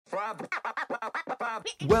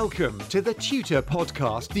Welcome to the Tutor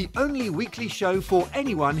Podcast, the only weekly show for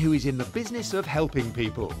anyone who is in the business of helping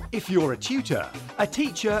people. If you're a tutor, a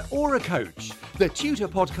teacher, or a coach, the Tutor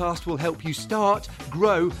Podcast will help you start,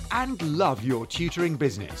 grow, and love your tutoring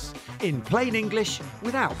business. In plain English,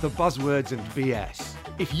 without the buzzwords and BS.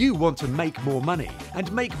 If you want to make more money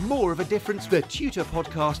and make more of a difference, the Tutor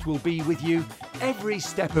Podcast will be with you every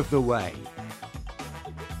step of the way.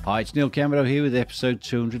 Hi, it's Neil Cameron here with episode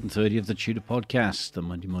 230 of the Tutor Podcast, the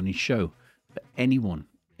Monday morning show for anyone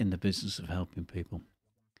in the business of helping people.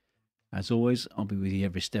 As always, I'll be with you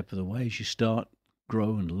every step of the way as you start,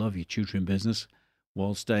 grow and love your tutoring business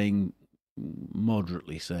while staying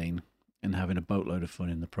moderately sane and having a boatload of fun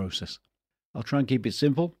in the process. I'll try and keep it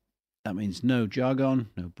simple. That means no jargon,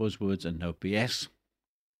 no buzzwords and no BS.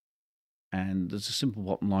 And there's a simple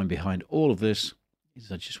bottom line behind all of this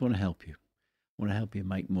is I just want to help you. I want to help you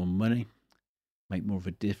make more money, make more of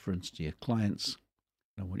a difference to your clients.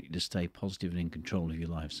 And I want you to stay positive and in control of your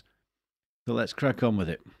lives. So let's crack on with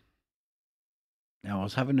it. Now, I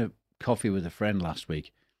was having a coffee with a friend last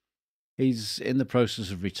week. He's in the process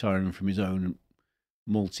of retiring from his own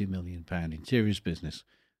multi-million-pound interiors business,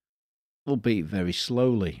 albeit very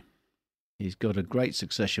slowly. He's got a great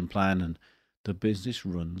succession plan and the business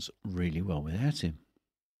runs really well without him.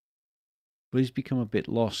 But he's become a bit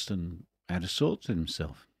lost and out of sorts with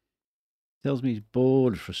himself. He tells me he's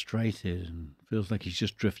bored, frustrated, and feels like he's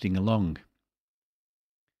just drifting along.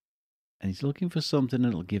 And he's looking for something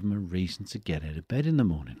that'll give him a reason to get out of bed in the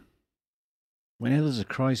morning. Whenever there's a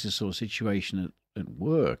crisis or situation at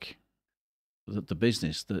work, that the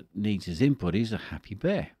business that needs his input, he's a happy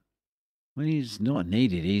bear. When he's not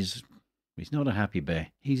needed, he's not a happy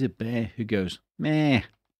bear. He's a bear who goes, meh.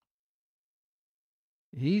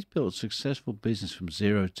 He's built a successful business from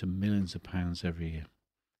zero to millions of pounds every year.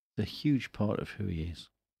 It's a huge part of who he is.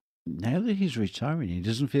 Now that he's retiring, he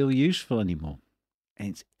doesn't feel useful anymore. And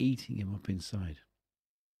it's eating him up inside.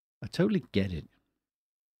 I totally get it.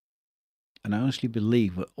 And I honestly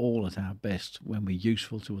believe we're all at our best when we're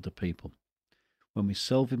useful to other people. When we're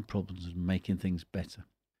solving problems and making things better.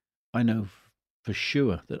 I know for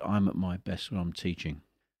sure that I'm at my best when I'm teaching.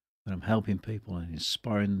 When I'm helping people and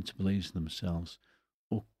inspiring them to believe in themselves.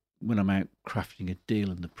 When I'm out crafting a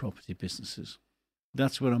deal in the property businesses.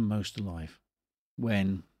 That's when I'm most alive.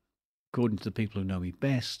 When, according to the people who know me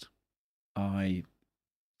best,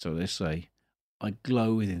 so they say, I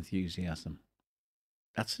glow with enthusiasm.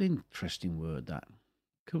 That's an interesting word, that.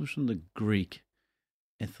 It comes from the Greek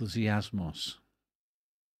enthusiasmos,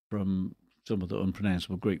 from some of the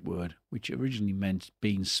unpronounceable Greek word, which originally meant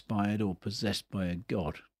be inspired or possessed by a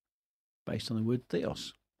god, based on the word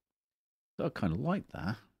theos. So I kind of like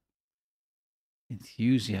that.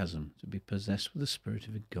 Enthusiasm, to be possessed with the spirit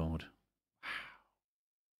of a god. Wow.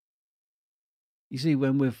 You see,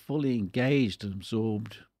 when we're fully engaged and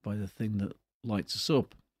absorbed by the thing that lights us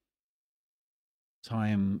up,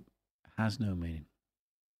 time has no meaning.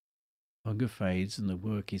 Hunger fades and the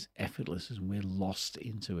work is effortless and we're lost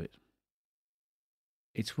into it.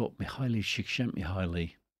 It's what Mihaly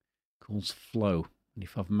Csikszentmihalyi calls flow. And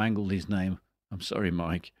if I've mangled his name, I'm sorry,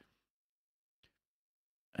 Mike.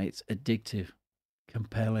 It's addictive.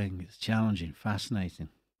 Compelling, it's challenging, fascinating.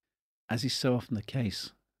 As is so often the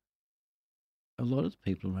case, a lot of the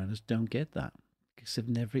people around us don't get that because they've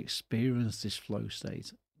never experienced this flow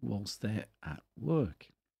state whilst they're at work.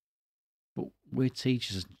 But we're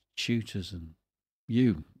teachers and tutors, and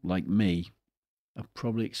you, like me, are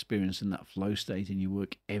probably experiencing that flow state in your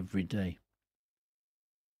work every day.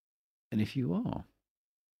 And if you are,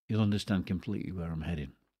 you'll understand completely where I'm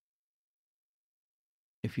heading.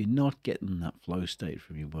 If you're not getting that flow state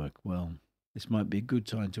from your work, well, this might be a good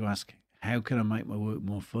time to ask, how can I make my work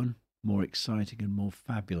more fun, more exciting and more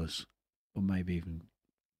fabulous? Or maybe even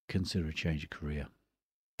consider a change of career.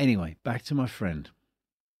 Anyway, back to my friend.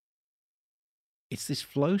 It's this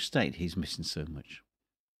flow state he's missing so much.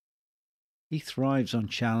 He thrives on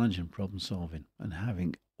challenge and problem solving and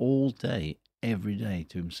having all day, every day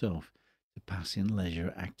to himself to pass in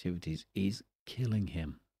leisure activities is killing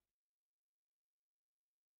him.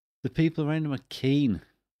 The people around him are keen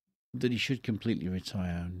that he should completely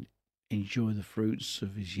retire and enjoy the fruits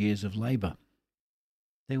of his years of labour.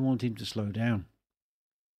 They want him to slow down,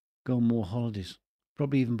 go on more holidays,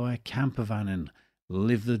 probably even buy a camper van and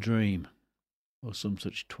live the dream, or some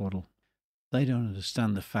such twaddle. They don't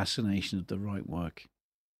understand the fascination of the right work.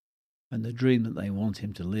 And the dream that they want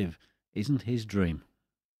him to live isn't his dream.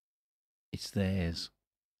 It's theirs.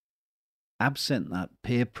 Absent that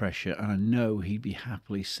peer pressure, and I know he'd be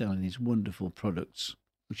happily selling his wonderful products,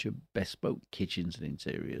 which are bespoke kitchens and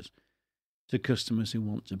interiors, to customers who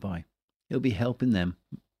want to buy. He'll be helping them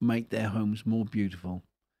make their homes more beautiful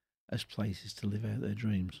as places to live out their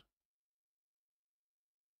dreams.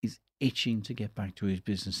 He's itching to get back to his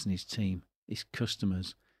business and his team, his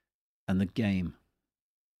customers, and the game.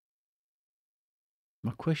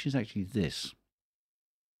 My question is actually this.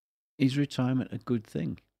 Is retirement a good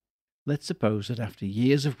thing? Let's suppose that after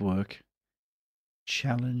years of work,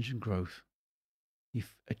 challenge and growth,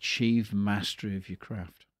 you've achieved mastery of your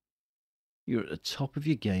craft. You're at the top of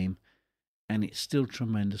your game and it's still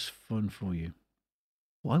tremendous fun for you.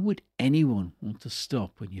 Why would anyone want to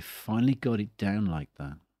stop when you've finally got it down like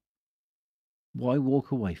that? Why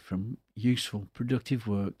walk away from useful, productive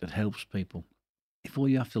work that helps people if all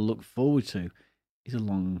you have to look forward to is a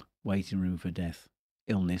long waiting room for death,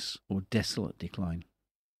 illness, or desolate decline?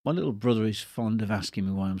 My little brother is fond of asking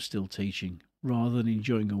me why I'm still teaching, rather than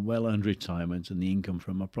enjoying a well-earned retirement and the income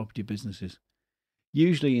from my property businesses.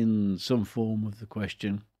 Usually in some form of the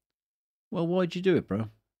question, well, why'd you do it, bro?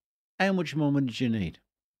 How much more money did you need?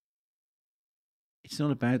 It's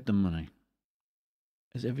not about the money.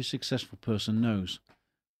 As every successful person knows,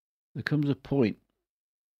 there comes a point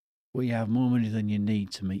where you have more money than you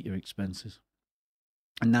need to meet your expenses.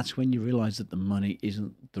 And that's when you realize that the money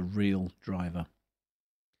isn't the real driver.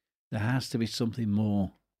 There has to be something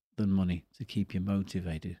more than money to keep you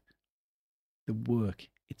motivated. The work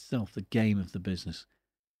itself, the game of the business,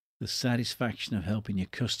 the satisfaction of helping your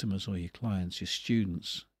customers or your clients, your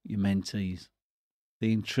students, your mentees,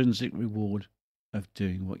 the intrinsic reward of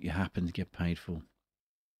doing what you happen to get paid for.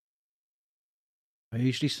 I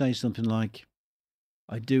usually say something like,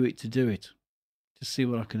 I do it, to see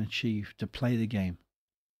what I can achieve, to play the game,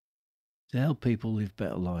 to help people live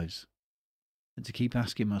better lives, and to keep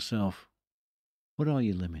asking myself, what are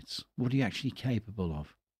your limits? What are you actually capable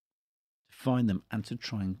of? To find them and to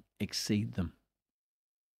try and exceed them.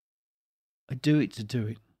 I do it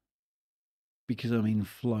because I'm in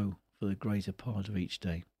flow for the greater part of each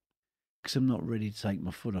day, because I'm not ready to take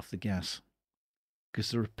my foot off the gas,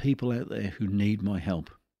 because there are people out there who need my help,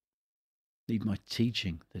 need my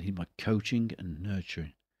teaching, they need my coaching and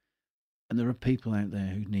nurturing. And there are people out there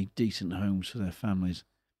who need decent homes for their families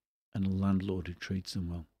and a landlord who treats them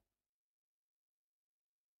well.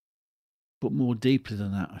 But more deeply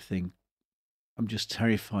than that, I think, I'm just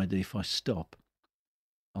terrified that if I stop,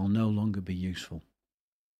 I'll no longer be useful.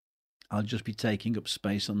 I'll just be taking up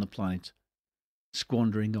space on the planet,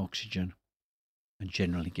 squandering oxygen, and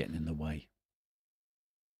generally getting in the way.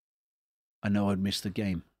 I know I'd miss the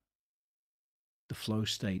game, the flow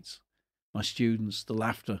states, my students, the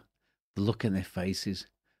laughter, the look in their faces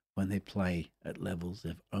when they play at levels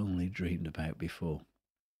they've only dreamed about before.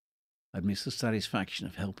 I'd miss the satisfaction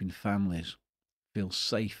of helping families feel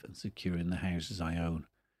safe and secure in the houses I own,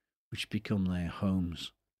 which become their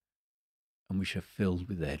homes and which are filled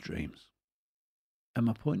with their dreams. And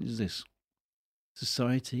my point is this.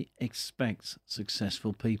 Society expects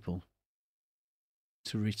successful people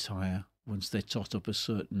to retire once they tot up a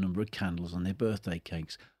certain number of candles on their birthday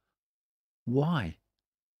cakes. Why?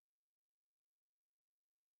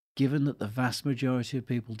 Given that the vast majority of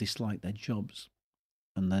people dislike their jobs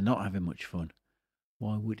and they're not having much fun,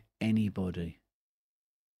 why would anybody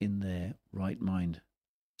in their right mind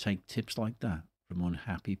take tips like that from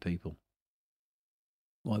unhappy people?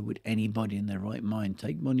 Why would anybody in their right mind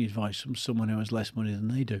take money advice from someone who has less money than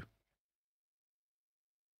they do?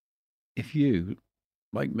 If you,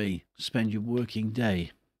 like me, spend your working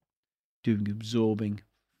day doing absorbing,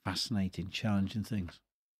 fascinating, challenging things,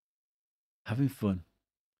 having fun,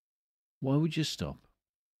 why would you stop?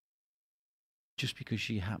 Just because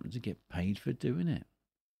you happen to get paid for doing it?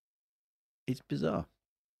 It's bizarre.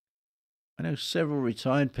 I know several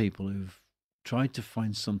retired people who've tried to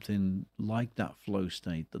find something like that flow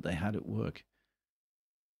state that they had at work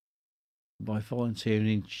by volunteering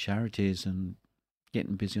in charities and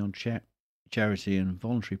getting busy on charity and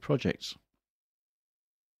voluntary projects.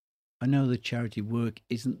 I know that charity work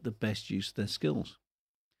isn't the best use of their skills.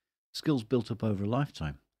 Skills built up over a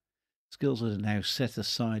lifetime. Skills that are now set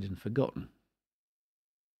aside and forgotten.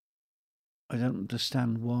 I don't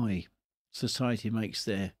understand why society makes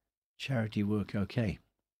their charity work okay,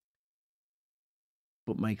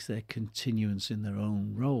 but makes their continuance in their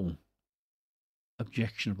own role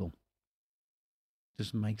objectionable.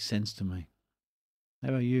 Doesn't make sense to me. How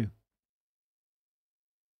about you?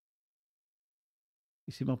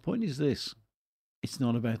 You see, my point is this. It's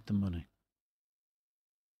not about the money.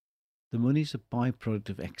 The money is a byproduct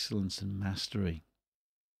of excellence and mastery.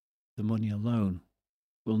 The money alone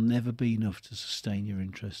will never be enough to sustain your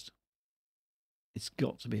interest. It's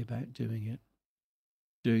got to be about doing it.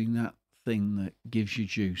 Doing that thing that gives you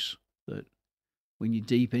juice, that when you're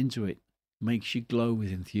deep into it, makes you glow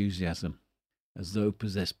with enthusiasm, as though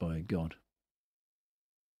possessed by a god.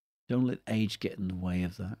 Don't let age get in the way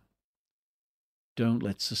of that. Don't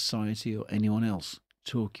let society or anyone else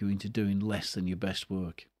talk you into doing less than your best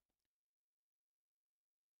work,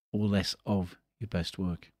 or less of your best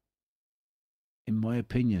work. In my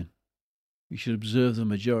opinion, you should observe the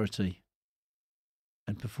majority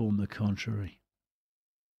and perform the contrary.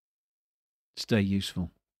 Stay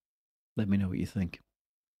useful. Let me know what you think.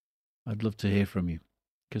 I'd love to hear from you,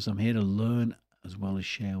 because I'm here to learn as well as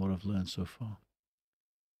share what I've learned so far.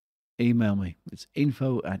 Email me. It's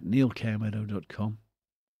info@neilcarmeadow.com,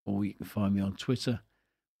 or you can find me on Twitter,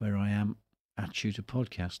 where I am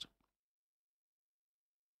 @TutorPodcast.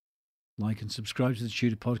 Like and subscribe to the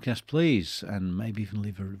Tutor Podcast, please, and maybe even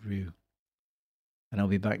leave a review. And I'll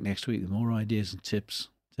be back next week with more ideas and tips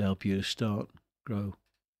to help you to start, grow,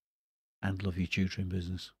 and love your tutoring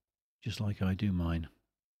business, just like I do mine.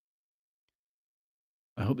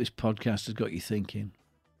 I hope this podcast has got you thinking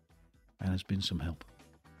and has been some help.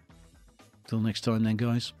 Till next time then,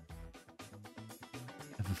 guys,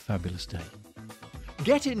 have a fabulous day.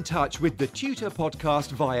 Get in touch with the Tutor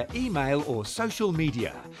Podcast via email or social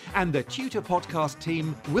media, and the Tutor Podcast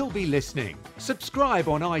team will be listening. Subscribe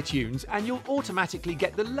on iTunes and you'll automatically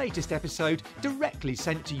get the latest episode directly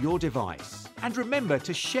sent to your device. And remember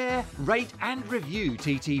to share, rate and review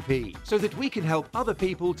TTP so that we can help other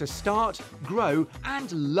people to start, grow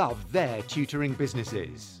and love their tutoring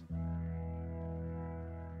businesses.